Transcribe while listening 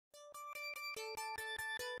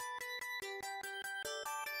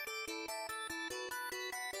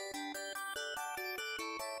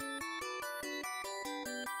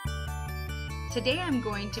Today I'm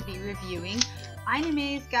going to be reviewing Ina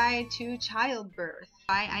May's Guide to Childbirth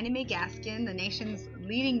by Ina May Gaskin, the nation's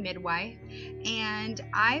leading midwife, and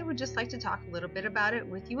I would just like to talk a little bit about it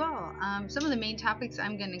with you all. Some of the main topics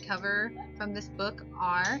I'm going to cover from this book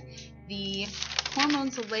are the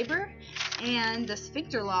hormones of labor and the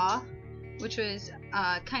sphincter law, which was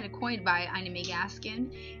kind of coined by Ina May Gaskin,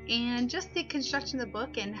 and just the construction of the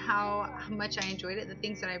book and how much I enjoyed it, the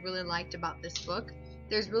things that I really liked about this book.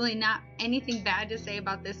 There's really not anything bad to say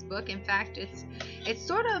about this book. In fact, it's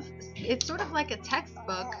sort of like a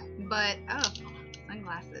textbook, but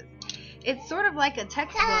sunglasses. It's sort of like a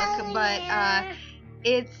textbook, but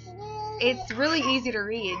it's really easy to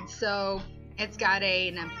read. So it's got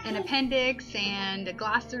an appendix and a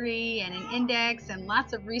glossary and an index and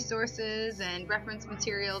lots of resources and reference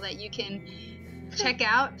material that you can check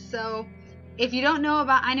out. So if you don't know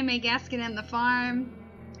about Ina May Gaskin and the farm,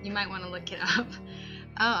 you might want to look it up.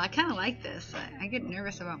 Oh, I kind of like this. I get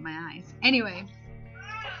nervous about my eyes. Anyway,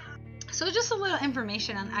 so just a little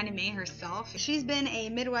information on Ina May herself. She's been a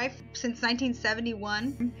midwife since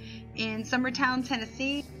 1971 in Summertown,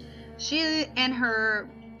 Tennessee. She and her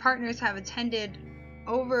partners have attended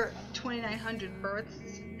over 2,900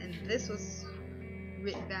 births, and this was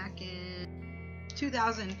written back in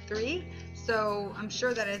 2003, so I'm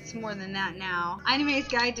sure that it's more than that now. Ina May's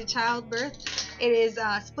Guide to Childbirth. It is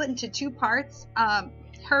split into two parts.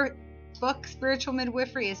 Her book, Spiritual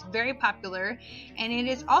Midwifery, is very popular, and it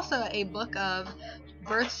is also a book of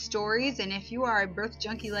birth stories, and if you are a birth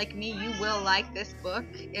junkie like me, you will like this book.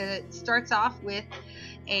 It starts off with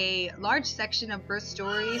a large section of birth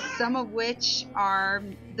stories, some of which are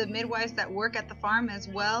the midwives that work at the farm as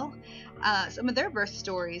well, some of their birth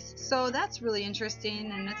stories. So that's really interesting,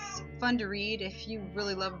 and it's fun to read if you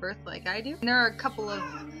really love birth like I do. And there are a couple of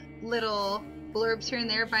little blurbs here and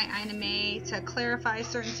there by Ina May to clarify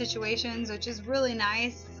certain situations, which is really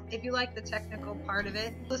nice if you like the technical part of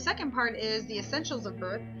it. The second part is the essentials of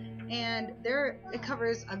birth, and there it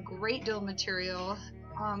covers a great deal of material,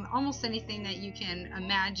 almost anything that you can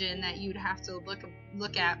imagine that you'd have to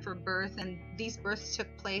look at for birth. And these births took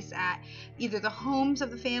place at either the homes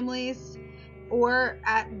of the families or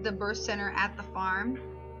at the birth center at the farm.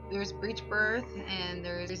 There's breech birth and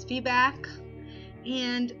there's VBAC.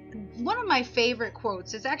 And one of my favorite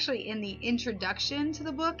quotes is actually in the introduction to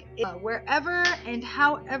the book. Wherever and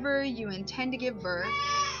however you intend to give birth,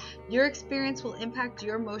 your experience will impact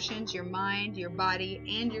your emotions, your mind, your body,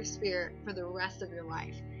 and your spirit for the rest of your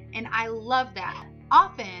life. And I love that.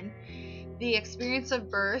 Often, the experience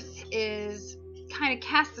of birth is kind of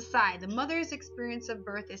cast aside. The mother's experience of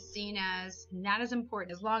birth is seen as not as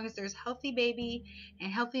important. As long as there's healthy baby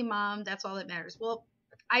and healthy mom, that's all that matters. Well,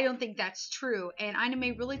 I don't think that's true, and Ina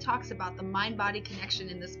May really talks about the mind-body connection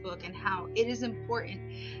in this book and how it is important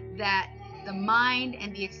that the mind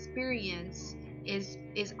and the experience is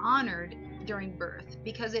honored during birth,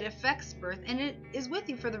 because it affects birth and it is with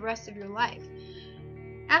you for the rest of your life.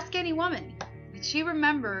 Ask any woman. She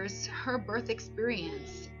remembers her birth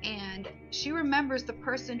experience, and she remembers the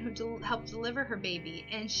person who helped deliver her baby,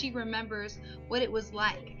 and she remembers what it was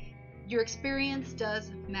like. Your experience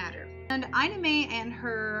does matter. And Ina May and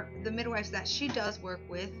the midwives that she does work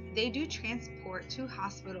with, they do transport to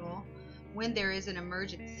hospital when there is an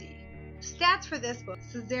emergency. Stats for this book: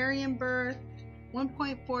 cesarean birth,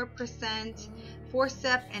 1.4%,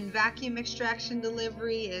 forceps and vacuum extraction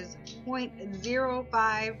delivery is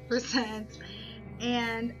 0.05%,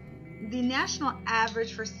 and the national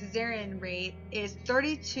average for cesarean rate is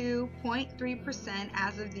 32.3%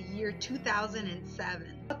 as of the year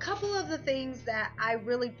 2007. A couple of the things that I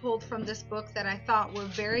really pulled from this book that I thought were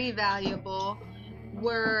very valuable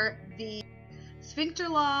were the sphincter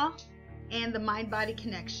law and the mind-body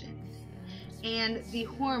connection and the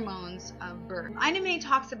hormones of birth. Ina May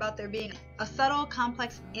talks about there being a subtle,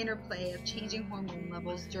 complex interplay of changing hormone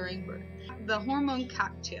levels during birth. The hormone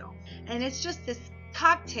cocktail. And it's just this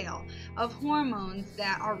cocktail of hormones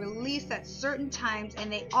that are released at certain times, and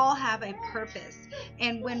they all have a purpose.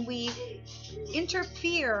 And when we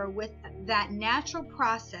interfere with that natural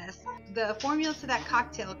process, the formula to that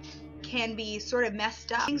cocktail can be sort of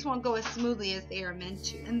messed up. Things won't go as smoothly as they are meant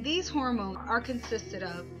to. And these hormones are consisted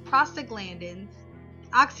of prostaglandins,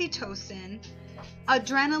 oxytocin,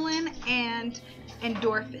 adrenaline, and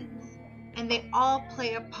endorphins. And they all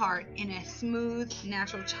play a part in a smooth,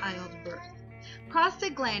 natural childbirth.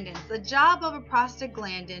 Prostaglandins. The job of a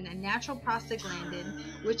prostaglandin, a natural prostaglandin,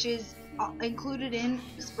 which is included in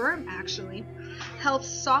sperm actually, helps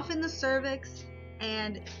soften the cervix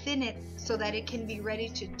and thin it so that it can be ready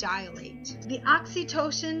to dilate. The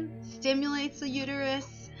oxytocin stimulates the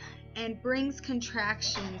uterus and brings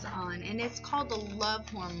contractions on, and it's called the love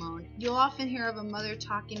hormone. You'll often hear of a mother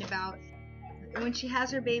talking about when she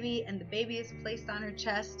has her baby and the baby is placed on her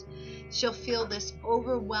chest, she'll feel this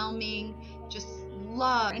overwhelming just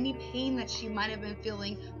love. Any pain that she might have been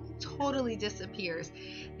feeling totally disappears.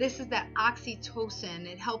 This is that oxytocin.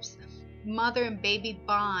 It helps mother and baby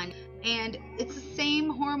bond, and it's the same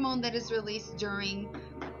hormone that is released during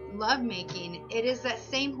lovemaking. It is that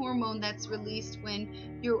same hormone that's released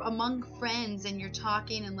when you're among friends and you're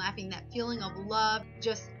talking and laughing, that feeling of love,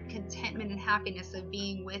 just contentment and happiness of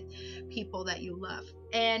being with people that you love.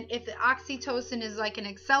 And if the oxytocin is like an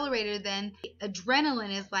accelerator, then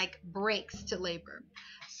adrenaline is like brakes to labor.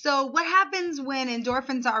 So what happens when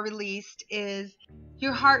endorphins are released is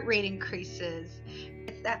your heart rate increases.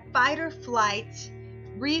 It's that fight or flight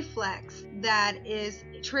reflex that is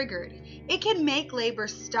triggered. It can make labor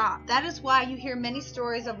stop. That is why you hear many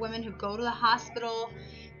stories of women who go to the hospital,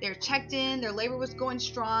 they're checked in, their labor was going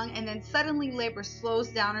strong, and then suddenly labor slows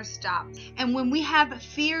down or stops. And when we have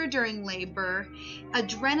fear during labor,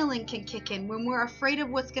 adrenaline can kick in. When we're afraid of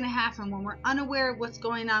what's going to happen, when we're unaware of what's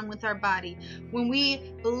going on with our body, when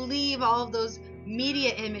we believe all of those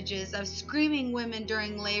media images of screaming women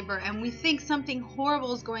during labor, and we think something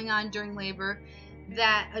horrible is going on during labor,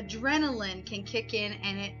 that adrenaline can kick in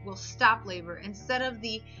and it will stop labor. Instead of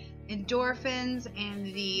the endorphins and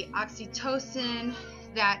the oxytocin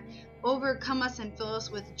that overcome us and fill us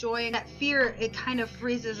with joy, that fear, it kind of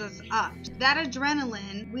freezes us up. That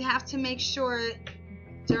adrenaline, we have to make sure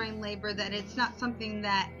during labor that it's not something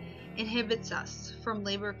that inhibits us from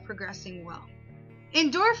labor progressing well.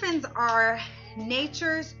 Endorphins are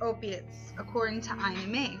nature's opiates, according to Ina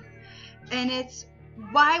May, and it's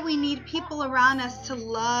why we need people around us to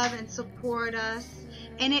love and support us,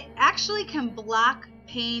 and it actually can block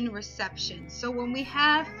pain reception. So when we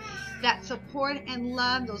have that support and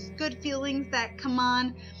love, those good feelings that come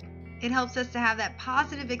on, it helps us to have that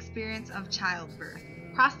positive experience of childbirth.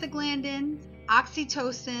 Prostaglandins,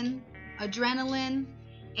 oxytocin, adrenaline,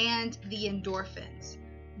 and the endorphins.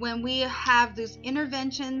 When we have those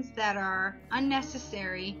interventions that are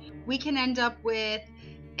unnecessary, we can end up with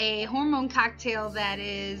a hormone cocktail that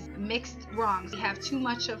is mixed wrong. We have too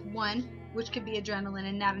much of one, which could be adrenaline,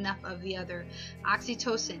 and not enough of the other,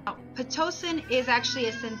 oxytocin. Now, Pitocin is actually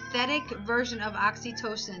a synthetic version of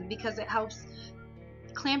oxytocin because it helps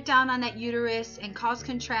clamp down on that uterus and cause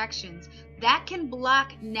contractions. That can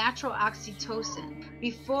block natural oxytocin.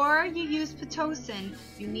 Before you use Pitocin,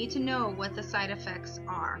 you need to know what the side effects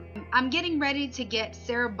are. I'm getting ready to get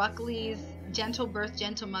Sarah Buckley's Gentle Birth,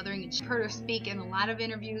 Gentle Mothering, and heard her speak in a lot of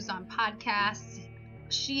interviews on podcasts.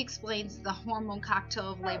 She explains the hormone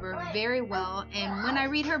cocktail of labor very well, and when I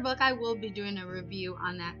read her book, I will be doing a review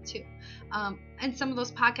on that too. And some of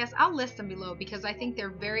those podcasts, I'll list them below because I think they're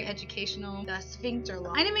very educational. The sphincter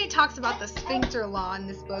law. Ina May talks about the sphincter law in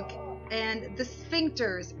this book, and the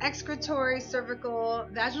sphincters, excretory, cervical,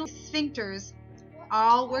 vaginal sphincters,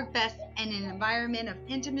 all work best in an environment of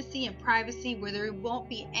intimacy and privacy where there won't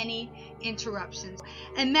be any interruptions.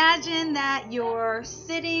 Imagine that you're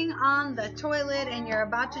sitting on the toilet and you're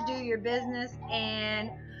about to do your business, and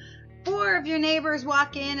 4 of your neighbors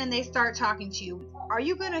walk in and they start talking to you. Are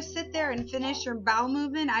you going to sit there and finish your bowel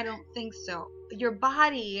movement? I don't think so. Your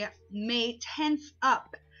body may tense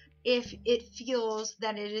up if it feels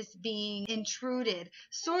that it is being intruded.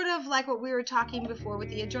 Sort of like what we were talking before with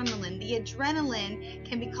the adrenaline. The adrenaline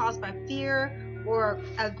can be caused by fear or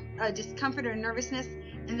a discomfort or nervousness,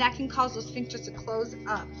 and that can cause those sphincters to close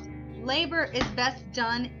up. Labor is best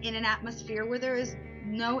done in an atmosphere where there is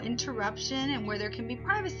no interruption and where there can be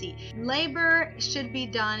privacy. Labor should be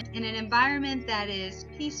done in an environment that is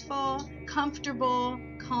peaceful, comfortable,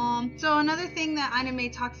 calm. So another thing that Ina May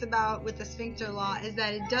talks about with the sphincter law is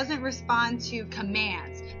that it doesn't respond to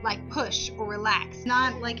commands like push or relax,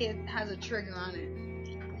 not like it has a trigger on it.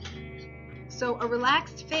 So a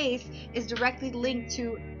relaxed face is directly linked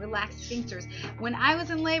to relaxed sphincters. When I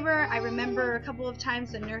was in labor, I remember a couple of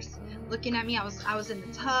times the nurse looking at me. I was in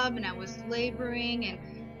the tub and I was laboring, and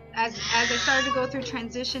as I started to go through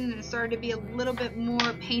transition and it started to be a little bit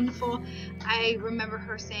more painful, I remember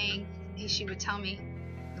her saying, she would tell me,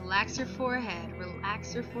 relax your forehead,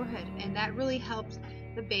 and that really helped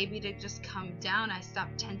the baby to just come down. I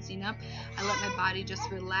stopped tensing up. I let my body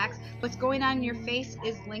just relax. What's going on in your face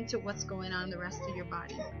is linked to what's going on in the rest of your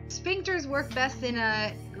body. Sphincters work best in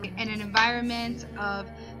an environment of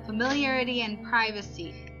familiarity and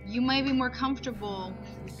privacy. You might be more comfortable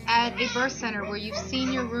at a birth center where you've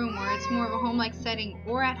seen your room, where it's more of a home-like setting,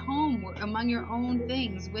 or at home among your own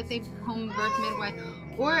things with a home birth midwife,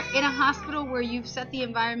 or in a hospital where you've set the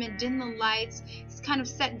environment, dim the lights, kind of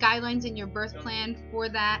set guidelines in your birth plan for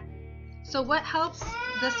that. So what helps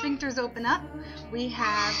the sphincters open up? We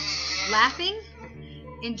have laughing,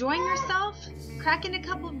 enjoying yourself, cracking a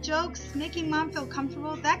couple of jokes, making mom feel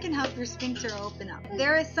comfortable. That can help your sphincter open up.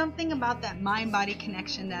 There is something about that mind-body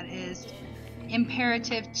connection that is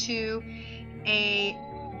imperative to a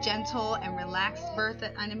gentle and relaxed birth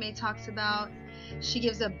that Anime talks about. She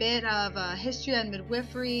gives a bit of a history on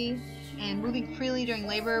midwifery and moving freely during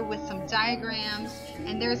labor with some diagrams,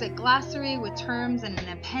 and there's a glossary with terms and an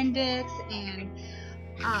appendix and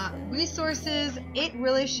resources. It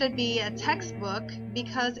really should be a textbook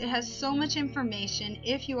because it has so much information.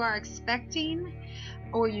 If you are expecting,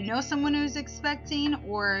 or you know someone who's expecting,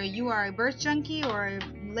 or you are a birth junkie or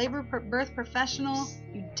a birth professional,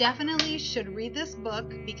 you definitely should read this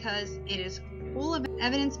book because it is full of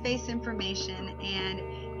evidence-based information and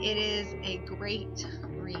it is a great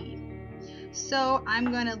read. So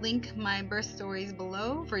I'm going to link my birth stories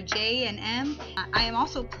below for J and M. I am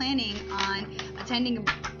also planning on attending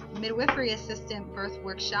a midwifery assistant birth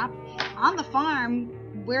workshop on the farm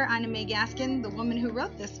where Anime Gaskin, the woman who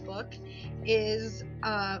wrote this book, is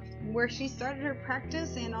where she started her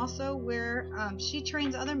practice, and also where she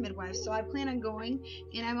trains other midwives. So I plan on going,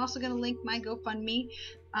 and I'm also going to link my GoFundMe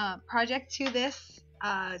project to this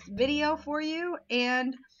video for you,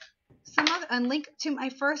 and a link to my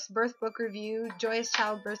first birth book review, Joyous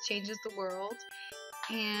Childbirth Changes the World.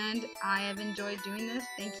 And I have enjoyed doing this.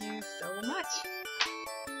 Thank you so much.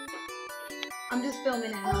 I'm just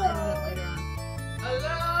filming it and I'll edit it later on.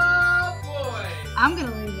 Hello, boy! I'm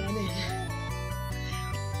gonna leave that in.